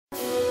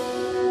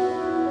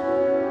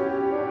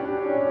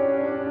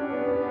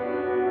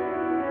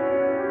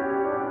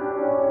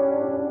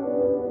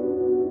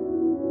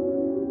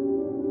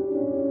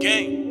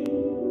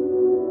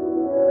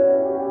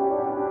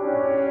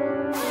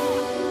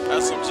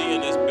G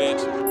in this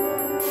bitch.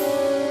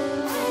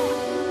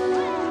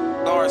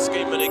 Start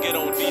scheming to get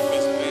on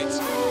defense, bitch.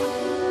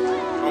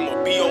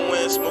 I'ma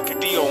B.O.N. smoking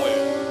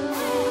D.O.N.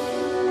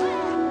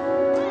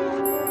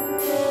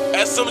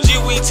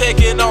 SMG, we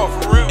taking off,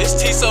 for real. It's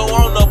Tiso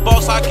on the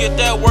boss. I get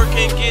that work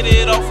and get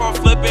it off. I'm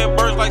flipping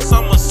birds like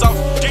summer sauce.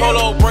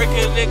 Polo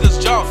breaking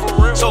niggas' jaw,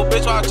 for real. So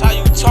bitch, watch how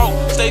you talk.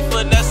 Stay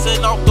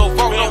finessing off the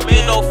vault. Don't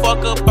give no fuck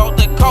about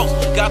the cost.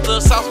 Got the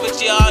sauce,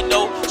 bitch, yeah I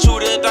know.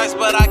 Shooting dice,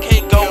 but I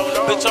can't go.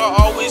 Bitch, I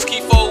always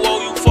keep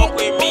forward. You fuck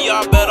with me,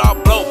 I bet I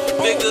blow.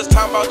 Niggas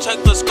time about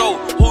check the scope.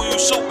 Who you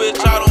shoot, bitch,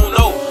 I don't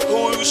know.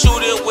 Who you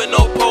shooting with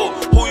no pole?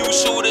 Who you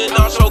shooting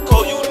out your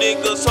coat? You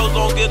niggas hoes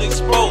don't get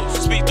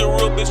exposed. Speak the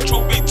real bitch,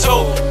 truth be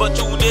told. But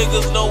you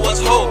niggas know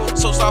what's hoe.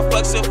 So stop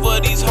flexing for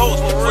these hoes.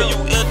 Before you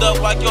end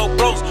up like your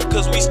bros.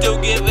 Cause we still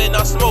giving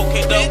out smoke.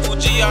 Ain't double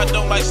G, I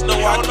don't like snow.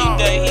 I keep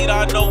that heat,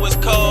 I know it's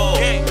cold.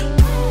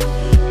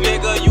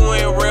 Nigga, you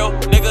ain't real.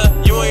 Nigga,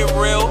 you ain't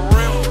real.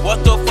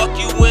 What the fuck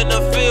you in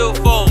the field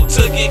for?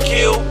 To get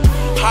killed?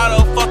 How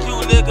the fuck you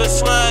niggas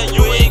slime?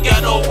 You ain't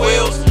got no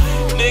wheels.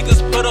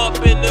 Niggas put up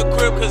in the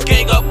crib cause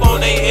gang up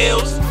on they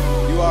heels.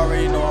 You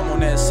already know I'm on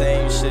that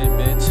same shit,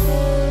 bitch.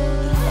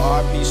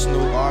 RP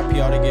Snoop,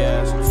 RP all the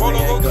gas. Polo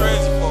go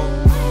crazy,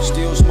 folks.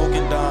 Still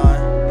smoking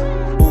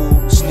Don.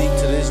 Ooh, sneak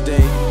to this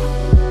day.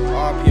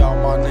 RP all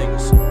my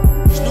niggas.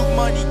 Snoop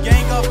money,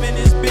 gang up in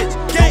this bitch.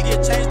 Gang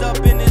get changed up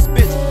in this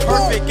bitch.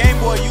 Perfect Game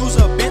Boy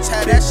user, bitch.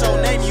 Had that show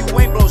name, you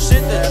ain't blow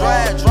shit to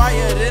dry it,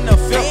 drier than a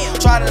film.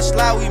 Try to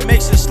slide, we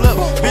makes it slip.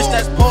 Bitch,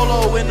 that's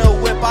Polo in the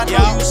whip. I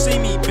know you see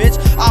me, bitch.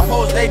 I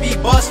post, they be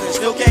bustin',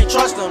 still can't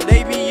trust them.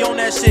 They be on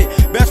that shit.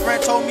 Best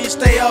friend told me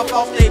stay up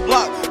off they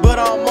block, but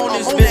I'm on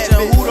this bitch.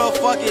 And who the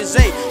fuck is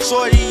A?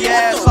 Shorty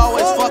ass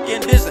always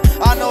fucking dissing.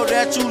 I know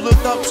that you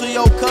looked up to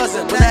your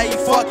cousin, but now you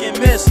fucking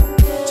missing.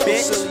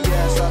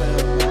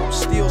 Bitch.